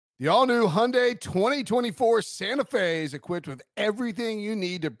The all-new Hyundai 2024 Santa Fe is equipped with everything you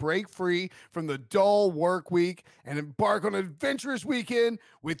need to break free from the dull work week and embark on an adventurous weekend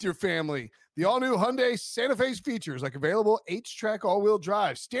with your family. The all-new Hyundai Santa Fe's features like available H-Track all-wheel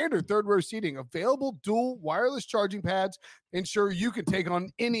drive, standard third-row seating, available dual wireless charging pads, ensure you can take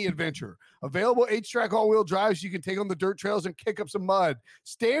on any adventure. Available H-Track all-wheel drives, you can take on the dirt trails and kick up some mud.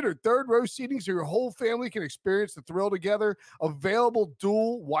 Standard third-row seating so your whole family can experience the thrill together. Available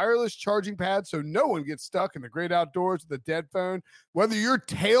dual wireless charging pads so no one gets stuck in the great outdoors with a dead phone. Whether you're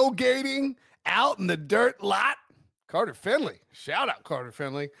tailgating out in the dirt lot, Carter Finley, shout out Carter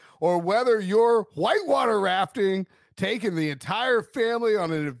Finley, or whether you're whitewater rafting, taking the entire family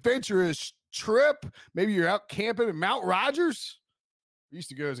on an adventurous trip, maybe you're out camping in Mount Rogers. I used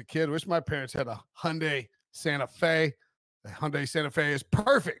to go as a kid. Wish my parents had a Hyundai Santa Fe. The Hyundai Santa Fe is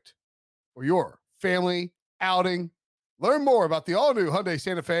perfect for your family outing. Learn more about the all-new Hyundai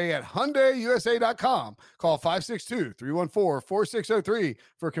Santa Fe at HyundaiUSA.com. Call 562-314-4603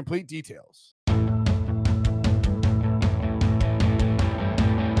 for complete details.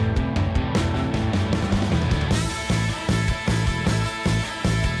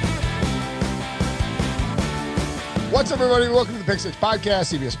 What's up, everybody? Welcome to the Pick Six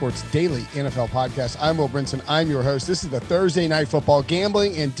Podcast, CBS Sports Daily NFL Podcast. I'm Will Brinson. I'm your host. This is the Thursday Night Football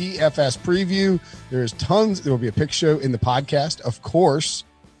Gambling and DFS preview. There's tons. There will be a pick show in the podcast. Of course,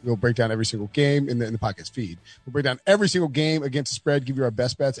 we'll break down every single game in the podcast feed. We'll break down every single game against the spread, give you our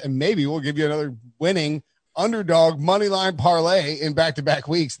best bets, and maybe we'll give you another winning underdog money line parlay in back-to-back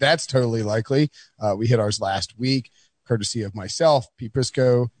weeks. That's totally likely. We hit ours last week, courtesy of myself, Pete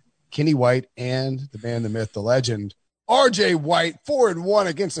Prisco, Kenny White, and the man, the myth, the legend, RJ White, 4-1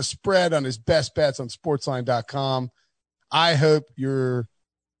 against the spread on his best bets on sportsline.com. I hope you're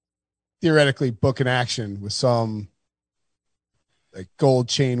theoretically booking action with some like gold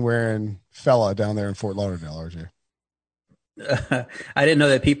chain wearing fella down there in Fort Lauderdale, RJ. I didn't know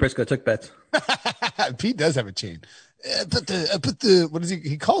that Pete Prisco took bets. Pete does have a chain. Put the what is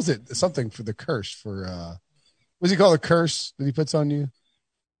he calls it something for the curse for what does he call a curse that he puts on you?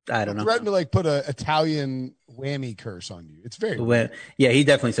 I don't know. Threatened to like put an Italian whammy curse on you. It's very weird. Yeah, he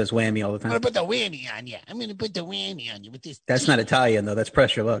definitely says whammy all the time. I'm going to put the whammy on you. I'm going to put the whammy on you with this. That's not Italian, though. That's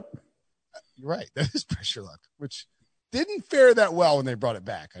pressure luck. You're right. That is pressure luck, which didn't fare that well when they brought it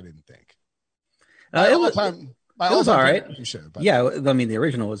back, I didn't think. It was all right. Yeah, I mean, the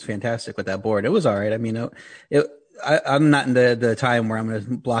original was fantastic with that board. It was all right. I mean, I'm not in the time where I'm going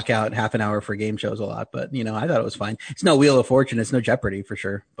to block out half an hour for game shows a lot, but I thought it was fine. It's no Wheel of Fortune. It's no Jeopardy for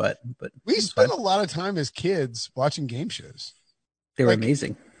sure. But we spent a lot of time as kids watching game shows. They were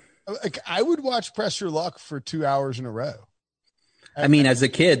amazing. Like I would watch Press Your Luck for 2 hours in a row. I mean, as a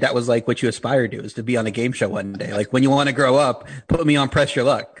kid, that was like what you aspired to, is to be on a game show one day. Like when you want to grow up, put me on Press Your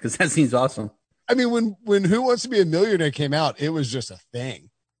Luck because that seems awesome. I mean, when Who Wants to Be a Millionaire came out, it was just a thing.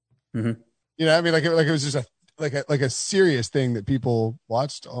 Mm-hmm. I mean, like it was just a serious thing that people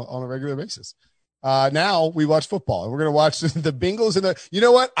watched on a regular basis. Now we watch football, and we're going to watch the Bengals and you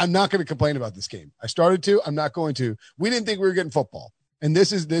know what? I'm not going to complain about this game. I started to. I'm not going to. We didn't think we were getting football. And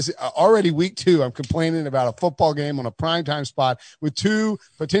this is already week 2. I'm complaining about a football game on a primetime spot with 2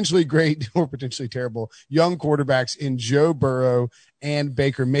 potentially great or potentially terrible young quarterbacks in Joe Burrow and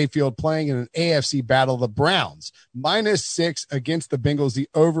Baker Mayfield playing in an AFC battle. The Browns -6 against the Bengals, the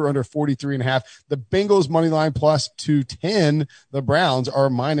over under 43.5. The Bengals money line plus 210. The Browns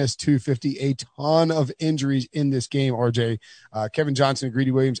are -250. A ton of injuries in this game. RJ, Kevin Johnson and Greedy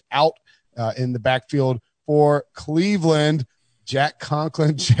Williams out in the backfield for Cleveland. Jack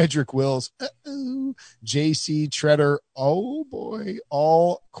Conklin, Jedrick Wills, J.C. Treader, oh boy,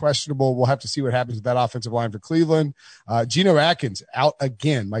 all questionable. We'll have to see what happens with that offensive line for Cleveland. Geno Atkins out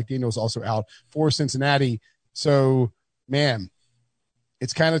again. Mike Daniels also out for Cincinnati. So, man,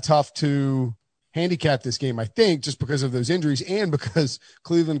 it's kind of tough to handicap this game, I think, just because of those injuries and because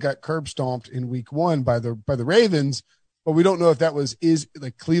Cleveland got curb stomped in week 1 by the Ravens. But we don't know if that is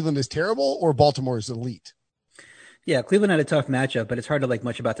like Cleveland is terrible or Baltimore is elite. Yeah, Cleveland had a tough matchup, but it's hard to like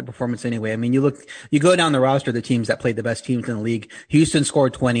much about their performance anyway. I mean, you go down the roster of the teams that played the best teams in the league. Houston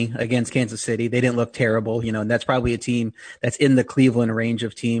scored 20 against Kansas City. They didn't look terrible, and that's probably a team that's in the Cleveland range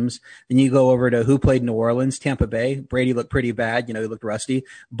of teams. Then you go over to who played New Orleans, Tampa Bay. Brady looked pretty bad. He looked rusty,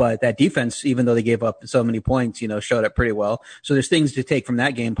 but that defense, even though they gave up so many points, showed up pretty well. So there's things to take from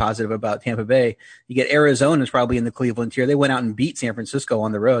that game positive about Tampa Bay. You get Arizona is probably in the Cleveland tier. They went out and beat San Francisco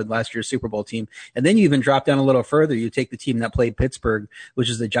on the road, last year's Super Bowl team. And then you even drop down a little further. You take the team that played Pittsburgh, which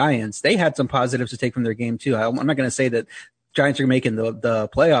is the Giants. They had some positives to take from their game too. I'm not going to say that Giants are making the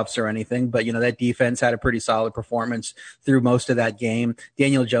playoffs or anything, but that defense had a pretty solid performance through most of that game.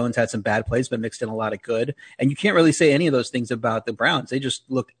 Daniel Jones had some bad plays, but mixed in a lot of good. And you can't really say any of those things about the Browns. They just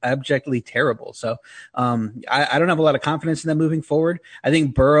look abjectly terrible. So I don't have a lot of confidence in them moving forward. I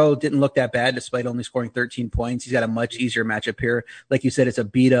think Burrow didn't look that bad despite only scoring 13 points. He's got a much easier matchup here. Like you said, it's a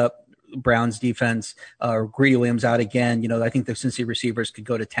beat up Browns defense. Greedy Williams out again. I think the Cincy receivers could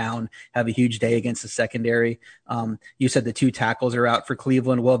go to town, have a huge day against the secondary. You said the 2 tackles are out for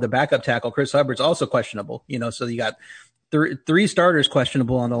Cleveland. Well, the backup tackle, Chris Hubbard's also questionable, so you got three starters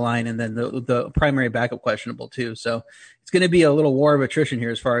questionable on the line, and then the primary backup questionable too. So it's going to be a little war of attrition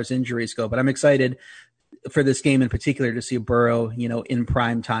here as far as injuries go, but I'm excited for this game in particular to see Burrow, in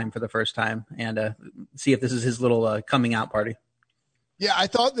prime time for the first time, and see if this is his little coming out party. Yeah, I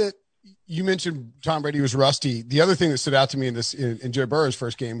thought that you mentioned Tom Brady was rusty. The other thing that stood out to me in Joe Burrow's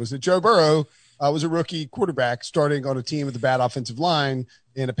first game was that Joe Burrow was a rookie quarterback starting on a team with a bad offensive line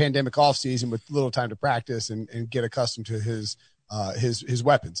in a pandemic offseason with little time to practice and get accustomed to his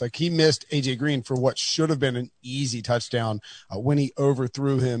weapons. Like, he missed AJ Green for what should have been an easy touchdown when he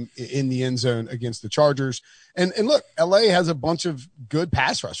overthrew him in the end zone against the Chargers. And look, LA has a bunch of good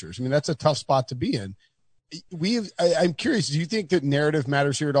pass rushers. I mean, that's a tough spot to be in. I'm curious, do you think that narrative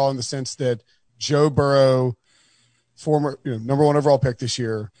matters here at all, in the sense that Joe Burrow, former number 1 overall pick this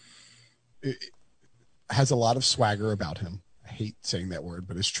year, has a lot of swagger about him? I hate saying that word,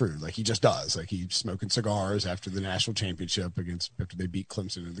 but it's true. Like, he just does. Like, he's smoking cigars after the national championship after they beat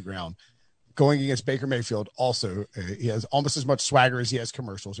Clemson in the ground. Going against Baker Mayfield, also, he has almost as much swagger as he has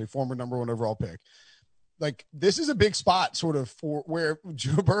commercials. A former number 1 overall pick. Like, this is a big spot sort of for where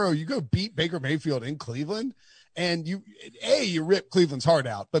Joe Burrow, you go beat Baker Mayfield in Cleveland, and you rip Cleveland's heart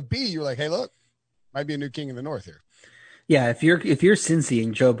out, but B, you're like, hey, look, might be a new king in the North here. Yeah, if you're Cincy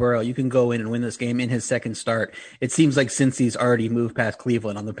and Joe Burrow, you can go in and win this game in his second start. It seems like Cincy's already moved past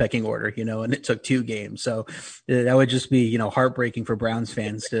Cleveland on the pecking order, and it took 2 games. So that would just be, heartbreaking for Browns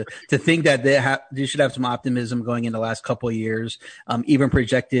fans to think that they should have some optimism going into the last couple of years. Even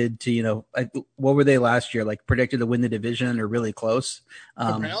projected to, what were they last year? Like, predicted to win the division or really close.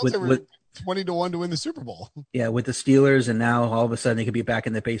 The Browns were 20-1 to win the Super Bowl. Yeah, with the Steelers, and now all of a sudden they could be back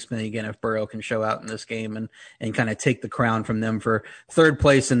in the basement again if Burrow can show out in this game and kind of take the crown from them for 3rd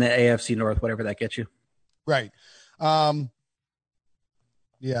place in the AFC North, whatever that gets you. Right. Yeah,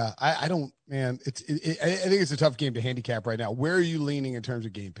 I don't, man. I think it's a tough game to handicap right now. Where are you leaning in terms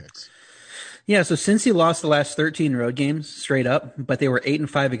of game picks? Yeah, so Cincy lost the last 13 road games straight up, but they were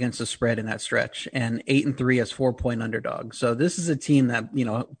 8-5 against the spread in that stretch, and 8-3 as 4-point underdog. So this is a team that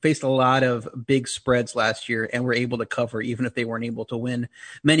faced a lot of big spreads last year and were able to cover, even if they weren't able to win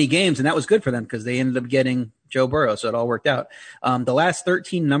many games, and that was good for them because they ended up getting Joe Burrow, so it all worked out. The last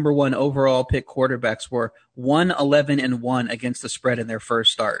 13 number 1 overall pick quarterbacks were 1-11-1 against the spread in their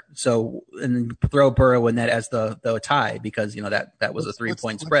first start. So, and throw Burrow in that as the tie, because that was a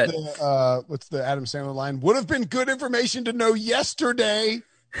 3-point spread. What's the Adam Sandler line? Would have been good information to know yesterday.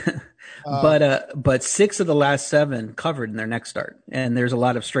 But 6 of the last 7 covered in their next start, and there's a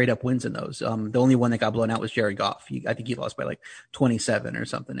lot of straight up wins in those. The only one that got blown out was Jared Goff. I think he lost by like 27 or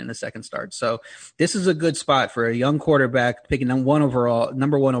something in the second start. So this is a good spot for a young quarterback picking number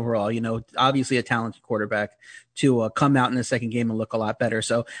 1 overall. Obviously a talented quarterback to come out in the second game and look a lot better.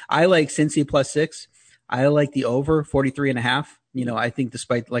 So I like Cincy +6. I like the over 43.5. I think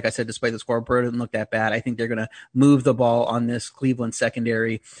despite the scoreboard didn't look that bad, I think they're going to move the ball on this Cleveland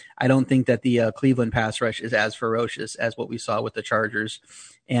secondary. I don't think that the Cleveland pass rush is as ferocious as what we saw with the Chargers.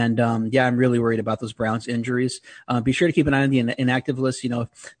 And I'm really worried about those Browns injuries. Be sure to keep an eye on the inactive list.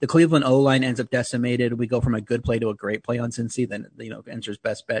 If the Cleveland O-line ends up decimated, we go from a good play to a great play on Cincy, then enters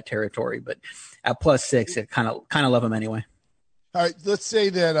best bet territory. But at +6, it kind of love them anyway. All right, let's say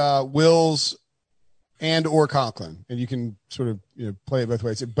that Wills and or Conklin, and you can sort of play it both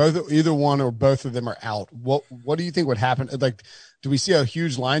ways. If either one or both of them are out, what do you think would happen? Like, do we see a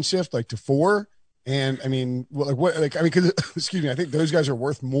huge line shift like to 4? And I mean, because excuse me, I think those guys are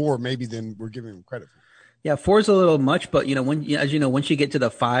worth more maybe than we're giving them credit for. Yeah, 4 is a little much, but as once you get to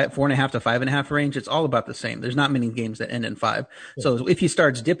the 4.5 to 5.5 range, it's all about the same. There's not many games that end in 5. Yeah. So if he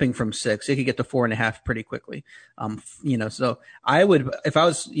starts dipping from 6, it could get to 4.5 pretty quickly. So I would, if I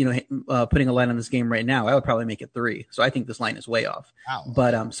was, putting a line on this game right now, I would probably make it 3. So I think this line is way off. Wow.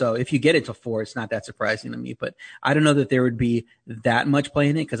 But so if you get it to 4, it's not that surprising to me. But I don't know that there would be that much play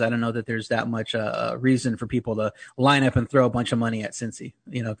in it, because I don't know that there's that much reason for people to line up and throw a bunch of money at Cincy.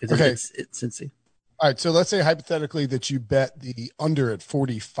 Because it's Cincy. All right, so let's say hypothetically that you bet the under at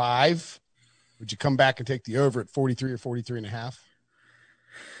 45. Would you come back and take the over at 43 or 43.5?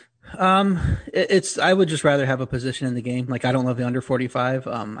 I would just rather have a position in the game. Like, I don't love the under 45.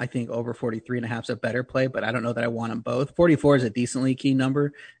 I think over 43.5 is a better play, but I don't know that I want them both. 44 is a decently key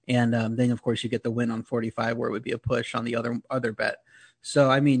number. And then of course you get the win on 45 where it would be a push on the other bet.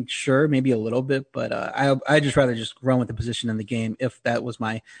 So, I mean, sure, maybe a little bit, but I just rather just run with the position in the game if that was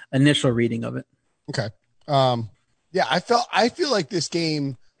my initial reading of it. Okay. Yeah, I feel like this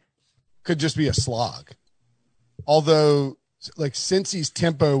game could just be a slog. Although, like, Cincy's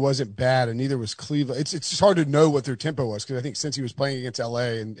tempo wasn't bad, and neither was Cleveland. It's just hard to know what their tempo was because I think Cincy was playing against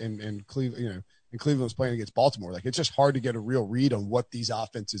LA and Cleveland, and Cleveland was playing against Baltimore. Like, it's just hard to get a real read on what these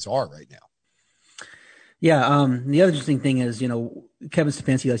offenses are right now. Yeah. The other interesting thing is, Kevin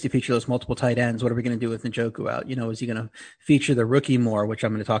Stefanski likes to feature those multiple tight ends. What are we going to do with Njoku out? Is he going to feature the rookie more, which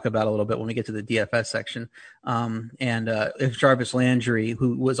I'm going to talk about a little bit when we get to the DFS section. And if Jarvis Landry,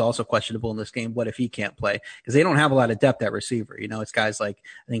 who was also questionable in this game, what if he can't play? Because they don't have a lot of depth at receiver. It's guys like,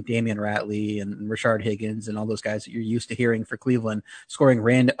 I think, Damian Ratley and Rashard Higgins and all those guys that you're used to hearing for Cleveland scoring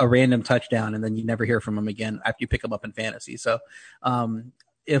a random touchdown, and then you never hear from them again after you pick them up in fantasy. So,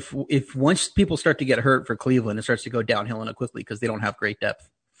 if once people start to get hurt for Cleveland, it starts to go downhill in it quickly because they don't have great depth.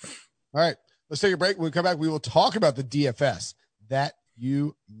 All right, let's take a break. When we come back, we will talk about the DFS that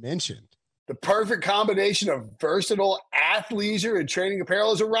you mentioned. The perfect combination of versatile athleisure and training apparel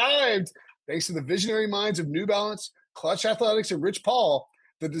has arrived. Thanks to the visionary minds of New Balance, Clutch Athletics, and Rich Paul,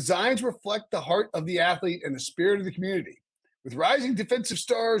 the designs reflect the heart of the athlete and the spirit of the community. With rising defensive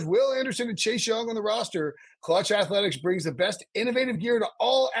stars Will Anderson and Chase Young on the roster, Clutch Athletics brings the best innovative gear to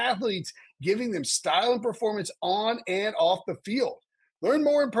all athletes, giving them style and performance on and off the field. Learn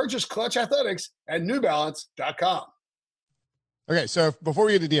more and purchase Clutch Athletics at newbalance.com. Okay, so before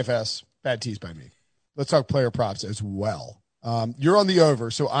we get to DFS, bad tease by me. Let's talk player props as well. You're on the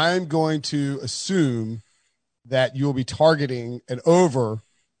over, so I'm going to assume that you'll be targeting an over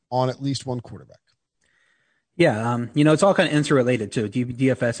on at least one quarterback. Yeah, it's all kind of interrelated too.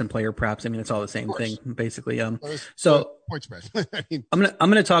 DFS and player props. I mean, it's all the same thing, basically. So point spread. I'm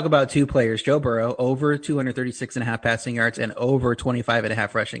gonna talk about two players: Joe Burrow over 236.5 passing yards and over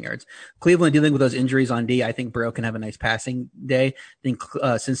 25.5 rushing yards. Cleveland dealing with those injuries on D. I think Burrow can have a nice passing day. I think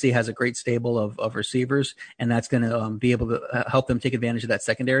since he has a great stable of receivers, and that's going to be able to help them take advantage of that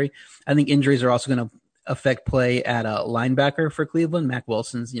secondary. I think injuries are also going to affect play at a linebacker for Cleveland. Mac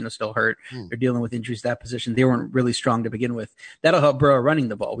Wilson's, still hurt. They're dealing with injuries to that position. They weren't really strong to begin with. That'll help Burrow running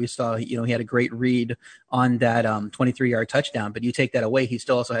the ball. We saw, he had a great read on that 23-yard touchdown, but you take that away, he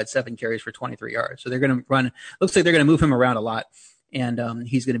still also had 7 carries for 23 yards. So they're going to looks like they're going to move him around a lot, and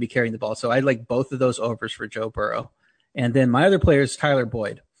he's going to be carrying the ball. So I like both of those overs for Joe Burrow. And then my other player is Tyler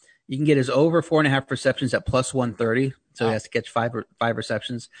Boyd. You can get his over 4.5 receptions at plus 130. So he has to catch five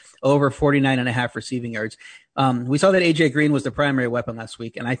receptions, over 49.5 receiving yards. We saw that AJ Green was the primary weapon last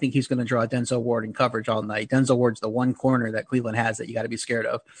week, and I think he's going to draw Denzel Ward in coverage all night. Denzel Ward's the one corner that Cleveland has that you got to be scared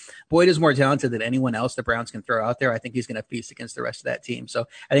of. Boyd is more talented than anyone else the Browns can throw out there. I think he's going to feast against the rest of that team. So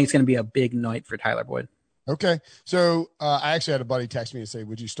I think it's going to be a big night for Tyler Boyd. Okay. So I actually had a buddy text me and say,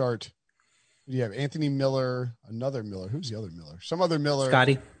 would you have Anthony Miller, another Miller? Who's the other Miller? Some other Miller.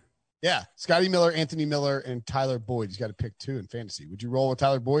 Scotty. Yeah, Scotty Miller, Anthony Miller, and Tyler Boyd. He's got to pick 2 in fantasy. Would you roll with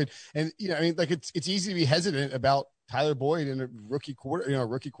Tyler Boyd? And it's easy to be hesitant about Tyler Boyd and a rookie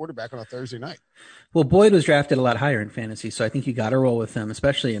quarterback on a Thursday night. Well, Boyd was drafted a lot higher in fantasy, so I think you got to roll with him,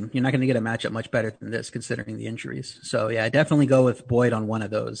 especially, and you're not going to get a matchup much better than this considering the injuries. So yeah, definitely go with Boyd on one of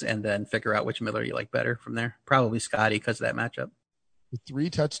those, and then figure out which Miller you like better from there. Probably Scotty because of that matchup.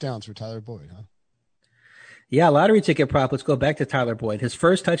 3 touchdowns for Tyler Boyd, huh? Yeah, lottery ticket prop. Let's go back to Tyler Boyd. His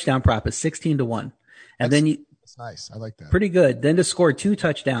first touchdown prop is 16-1. And that's nice. I like that. Pretty good. Then to score 2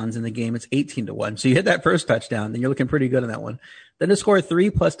 touchdowns in the game, it's 18-1. So you hit that first touchdown, then you're looking pretty good on that one. Then to score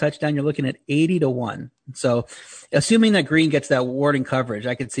 3+ touchdown, you're looking at 80-1. So assuming that Green gets that Ward coverage,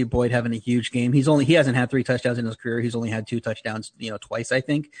 I could see Boyd having a huge game. He hasn't had 3 touchdowns in his career. He's only had 2 touchdowns, twice, I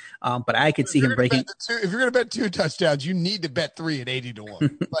think. But I could see him breaking. If you're going to bet 2 touchdowns, you need to bet 3 at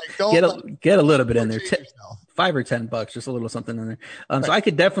 80-1. Like, get a little bit in there. $5 or $10, just a little something in there. Right. So I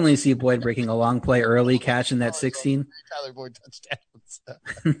could definitely see Boyd breaking a long play early, catching that 16. Tyler Boyd touchdowns.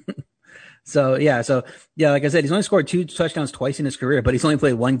 So like I said, he's only scored 2 touchdowns twice in his career, but he's only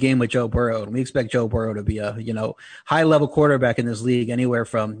played 1 game with Joe Burrow, and we expect Joe Burrow to be a high level quarterback in this league, anywhere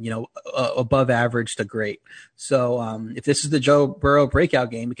from above average to great. So if this is the Joe Burrow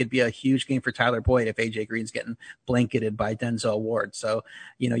breakout game, it could be a huge game for Tyler Boyd if AJ Green's getting blanketed by Denzel Ward. So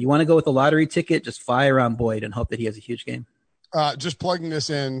you want to go with the lottery ticket, just fly around Boyd and hope that he has a huge game. Just plugging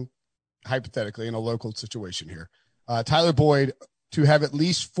this in hypothetically in a local situation here, Tyler Boyd to have at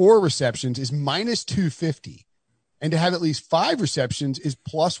least 4 receptions is minus 250. and to have at least 5 receptions is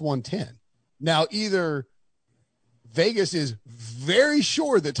plus 110. Now, either Vegas is very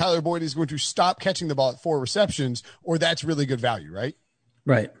sure that Tyler Boyd is going to stop catching the ball at 4 receptions, or that's really good value, right?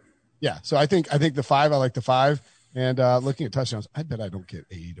 Right. Yeah. So I think the 5, I like the 5. And looking at touchdowns, I bet I don't get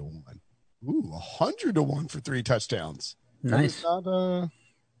 80 to 1. Ooh, 100 to 1 for 3 touchdowns. Nice. That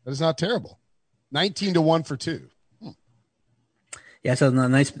is not terrible. 19 to 1 for 2. Yeah, so a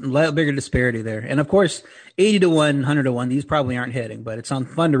nice, bigger disparity there. And of course, 80 to 1, 100 to 1, these probably aren't hitting, but it's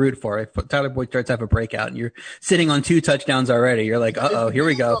fun to root for. If Tyler Boyd starts to have a breakout and you're sitting on 2 touchdowns already, you're like, here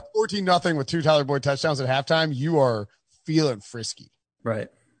we go. 14-0 with 2 Tyler Boyd touchdowns at halftime, you are feeling frisky. Right.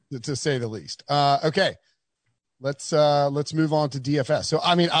 To say the least. Okay. Let's move on to DFS. So,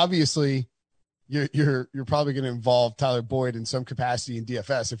 I mean, obviously you're probably going to involve Tyler Boyd in some capacity in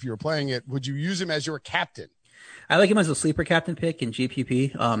DFS. If you were playing it, would you use him as your captain? I like him as a sleeper captain pick in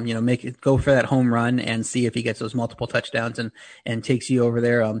GPP. Go for that home run and see if he gets those multiple touchdowns and takes you over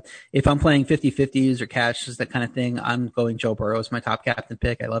there. If I'm playing 50-50s or cashes, that kind of thing, I'm going Joe Burrow as my top captain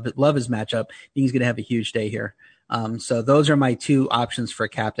pick. I love his matchup. I think he's going to have a huge day here. So those are my 2 options for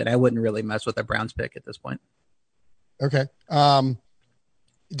captain. I wouldn't really mess with a Browns pick at this point. Okay.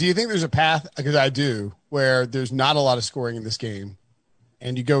 Do you think there's a path, because I do, where there's not a lot of scoring in this game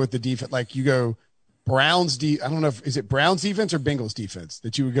and you go with the defense, like you go Browns I don't know is it Browns defense or Bengals defense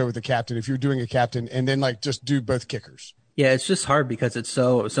that you would go with the captain if you're doing a captain, and then like just do both kickers? Yeah, it's just hard because it's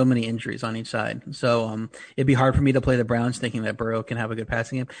so many injuries on each side. So it'd be hard for me to play the Browns thinking that Burrow can have a good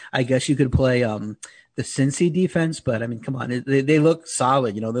passing game. I guess you could play the Cincy defense, but I mean, come on, they look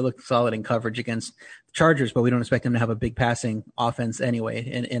solid. They look solid in coverage against the Chargers, but we don't expect them to have a big passing offense anyway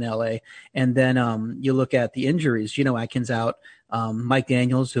in LA. And then you look at the injuries. Atkins out. Mike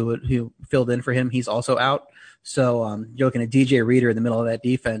Daniels, who filled in for him, he's also out. So you're looking at DJ Reader in the middle of that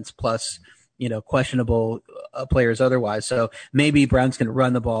defense, plus questionable players otherwise. So maybe Brown's going to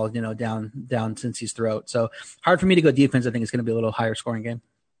run the ball, down Cincy's throat. So hard for me to go defense. I think it's going to be a little higher scoring game.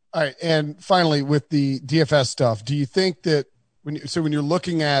 All right, and finally with the DFS stuff, do you think that when you're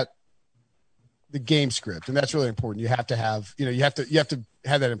looking at the game script, and that's really important, you have to have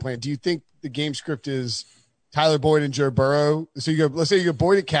have that in plan. Do you think the game script is Tyler Boyd and Joe Burrow? So let's say you go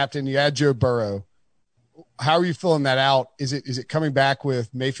Boyd at captain, you add Joe Burrow. How are you filling that out? Is it coming back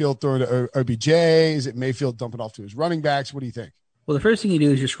with Mayfield throwing to OBJ? Is it Mayfield dumping off to his running backs? What do you think? Well, the first thing you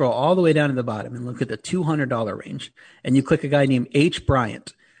do is you scroll all the way down to the bottom and look at the $200 range, and you click a guy named H.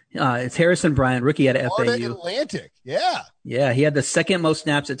 Bryant. It's Harrison Bryant, rookie out of FAU. Atlantic, yeah. Yeah, he had the second most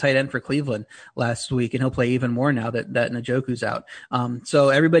snaps at tight end for Cleveland last week, and he'll play even more now that Njoku's out. So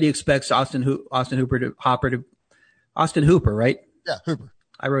everybody expects Austin Hooper, right? Yeah, Hooper.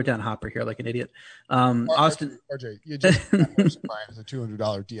 I wrote down Hopper here like an idiot. RJ, you just Harrison Bryant is a $200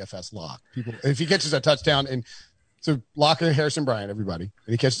 DFS lock. People, if he catches a touchdown, and so lock Harrison Bryant, everybody,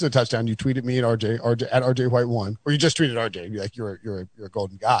 and he catches a touchdown, you tweet at me at RJ at RJ White 1, or you just tweet at RJ and be like, you're a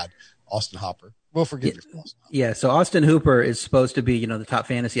golden god, Austin Hopper. We'll forgive you. Yeah, so Austin Hooper is supposed to be, the top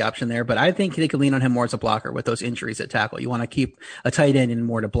fantasy option there, but I think they could lean on him more as a blocker with those injuries at tackle. You want to keep a tight end and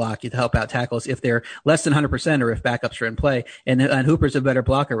more to block to help out tackles if they're less than 100% or if backups are in play. And Hooper's a better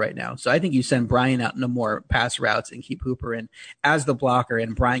blocker right now. So I think you send Bryant out into more pass routes and keep Hooper in as the blocker,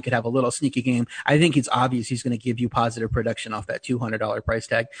 and Bryant could have a little sneaky game. I think it's obvious he's going to give you positive production off that $200 price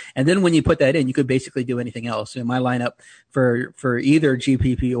tag. And then when you put that in, you could basically do anything else. In my lineup for either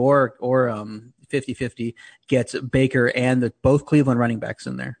GPP or 50-50 gets Baker and both Cleveland running backs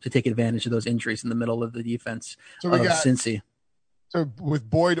in there to take advantage of those injuries in the middle of the defense of Cincy. So with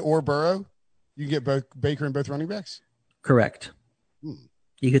Boyd or Burrow, you get both Baker and both running backs? Correct.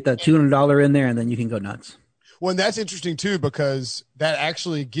 You get that $200 in there, and then you can go nuts. Well, and that's interesting too, because that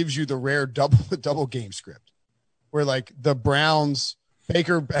actually gives you the rare double game script where like the Browns,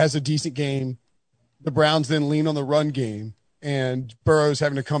 Baker has a decent game. The Browns then lean on the run game, and Burrow's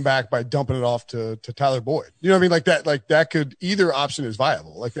having to come back by dumping it off to Tyler Boyd. You know what I mean? Like that could, either option is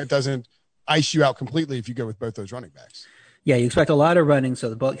viable. Like that doesn't ice you out completely if you go with both those running backs. Yeah, you expect a lot of running,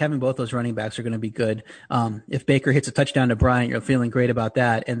 so having both those running backs are going to be good. If Baker hits a touchdown to Bryant, you're feeling great about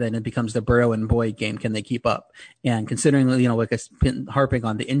that, and then it becomes the Burrow and Boyd game. Can they keep up? And considering, like I've been harping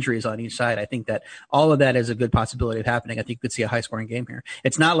on the injuries on each side, I think that all of that is a good possibility of happening. I think you could see a high-scoring game here.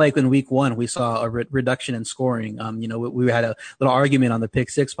 It's not like in Week 1 we saw a reduction in scoring. We had a little argument on the Pick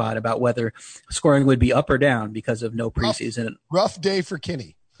 6 pod about whether scoring would be up or down because of no preseason. Rough day for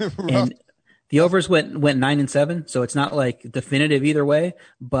Kenny. The overs went 9-7, so it's not like definitive either way,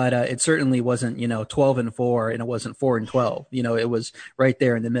 but it certainly wasn't 12-4, and it wasn't 4-12. It was right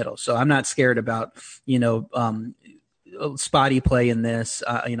there in the middle. So I'm not scared about spotty play in this.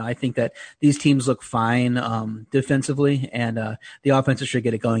 I think that these teams look fine defensively, and the offenses should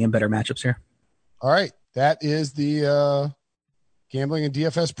get it going in better matchups here. All right. That is the gambling and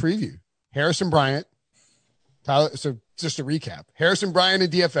DFS preview. Harrison Bryant, Tyler. So just to recap, Harrison Bryant in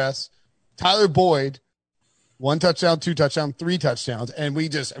DFS, Tyler Boyd, 1 touchdown, 2 touchdowns, 3 touchdowns. And we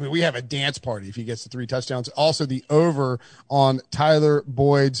have a dance party if he gets the 3 touchdowns. Also the over on Tyler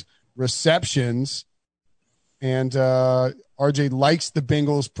Boyd's receptions. And RJ likes the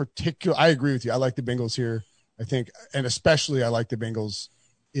Bengals I agree with you. I like the Bengals here. I think, and especially I like the Bengals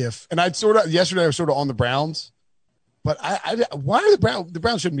yesterday I was sort of on the Browns, but why are the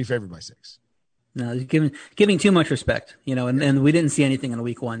Browns shouldn't be favored by 6? No, giving too much respect, and we didn't see anything in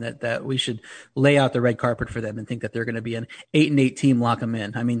week 1 that we should lay out the red carpet for them and think that they're going to be an 8-8 team, lock them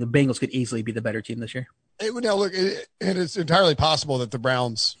in. I mean, the Bengals could easily be the better team this year. It would now look, and it's entirely possible that the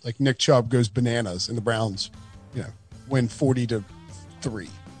Browns, like Nick Chubb goes bananas and the Browns, win 40-3.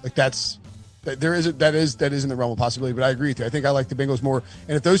 Like that is in the realm of possibility, but I agree with you. I think I like the Bengals more.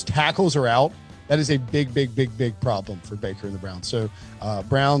 And if those tackles are out, that is a big, big, big, big problem for Baker and the Browns. So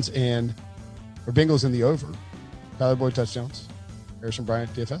Browns or Bengals in the over. Tyler Boyd touchdowns. Harrison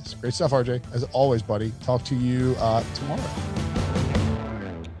Bryant, DFS. Great stuff, RJ. As always, buddy. Talk to you tomorrow.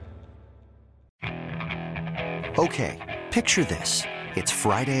 Okay, picture this. It's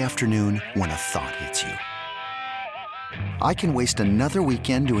Friday afternoon when a thought hits you. I can waste another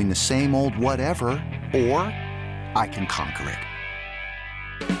weekend doing the same old whatever, or I can conquer it.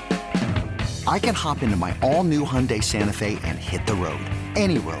 I can hop into my all-new Hyundai Santa Fe and hit the road.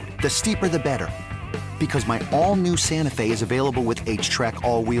 Any road. The steeper, the better. Because my all-new Santa Fe is available with H-Track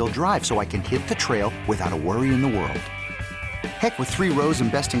all-wheel drive, so I can hit the trail without a worry in the world. Heck, with 3 rows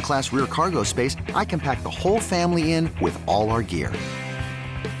and best-in-class rear cargo space, I can pack the whole family in with all our gear.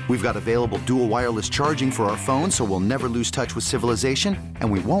 We've got available dual wireless charging for our phones, so we'll never lose touch with civilization, and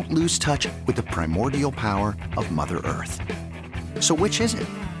we won't lose touch with the primordial power of Mother Earth. So which is it?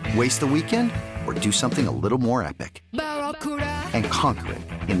 Waste the weekend or do something a little more epic? And conquer it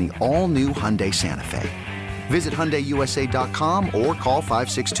in the all-new Hyundai Santa Fe. Visit HyundaiUSA.com or call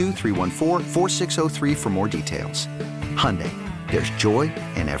 562-314-4603 for more details. Hyundai, there's joy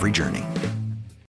in every journey.